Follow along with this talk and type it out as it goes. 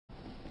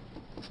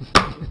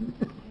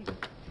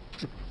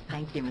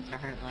Thank you, Mr.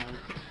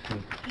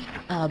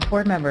 Hartlow.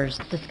 Board members,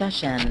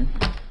 discussion.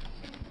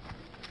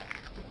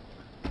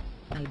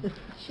 I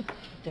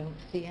don't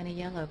see any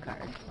yellow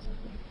cards.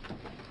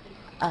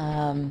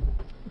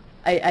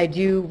 I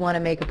do want to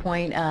make a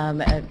point,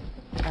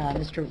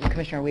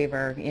 Commissioner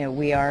Weaver,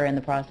 we are in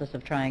the process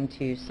of trying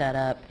to set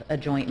up a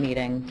joint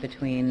meeting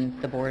between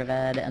the Board of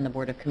Ed and the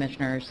Board of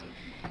Commissioners,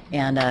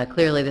 and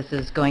clearly this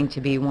is going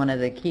to be one of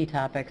the key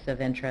topics of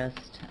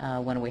interest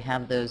when we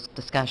have those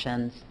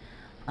discussions.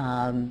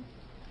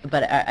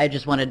 But I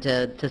just wanted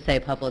to say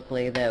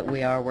publicly that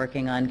we are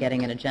working on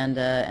getting an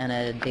agenda and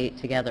a date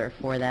together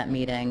for that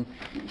meeting.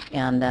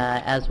 And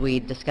as we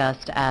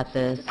discussed at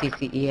the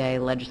CCEA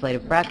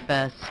Legislative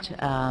Breakfast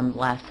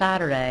last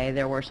Saturday,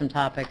 there were some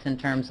topics in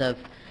terms of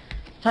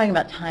talking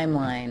about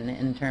timeline,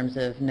 in terms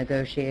of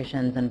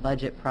negotiations and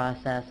budget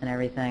process and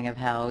everything, of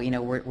how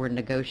we're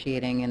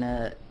negotiating in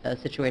a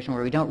situation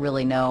where we don't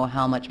really know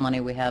how much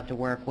money we have to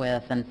work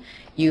with. And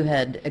you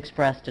had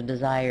expressed a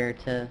desire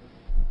to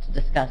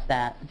discuss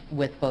that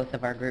with both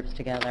of our groups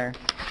together.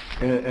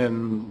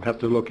 And have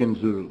to look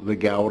into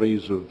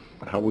legalities of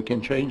how we can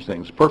change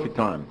things. Perfect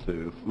time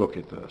to look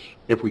at this,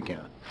 if we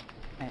can.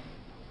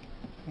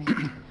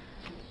 Okay.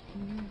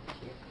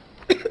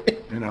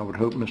 And I would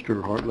hope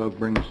Mr. Hartlow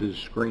brings his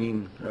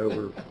screen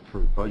over for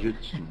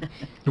budgets.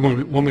 You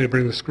want me to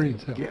bring the screen,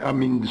 too? Yeah, I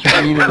mean, the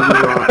screen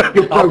and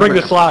your I'll bring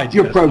the slides.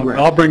 Your yes. program.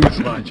 I'll bring the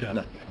slides,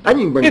 yeah. I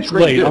didn't bring It's the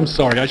screen. late. I'm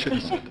sorry. I should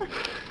have said that.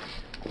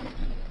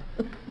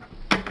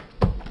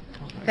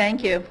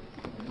 Thank you.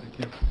 Thank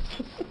you.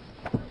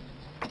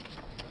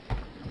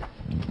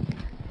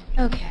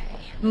 Okay,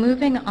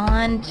 moving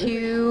on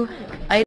to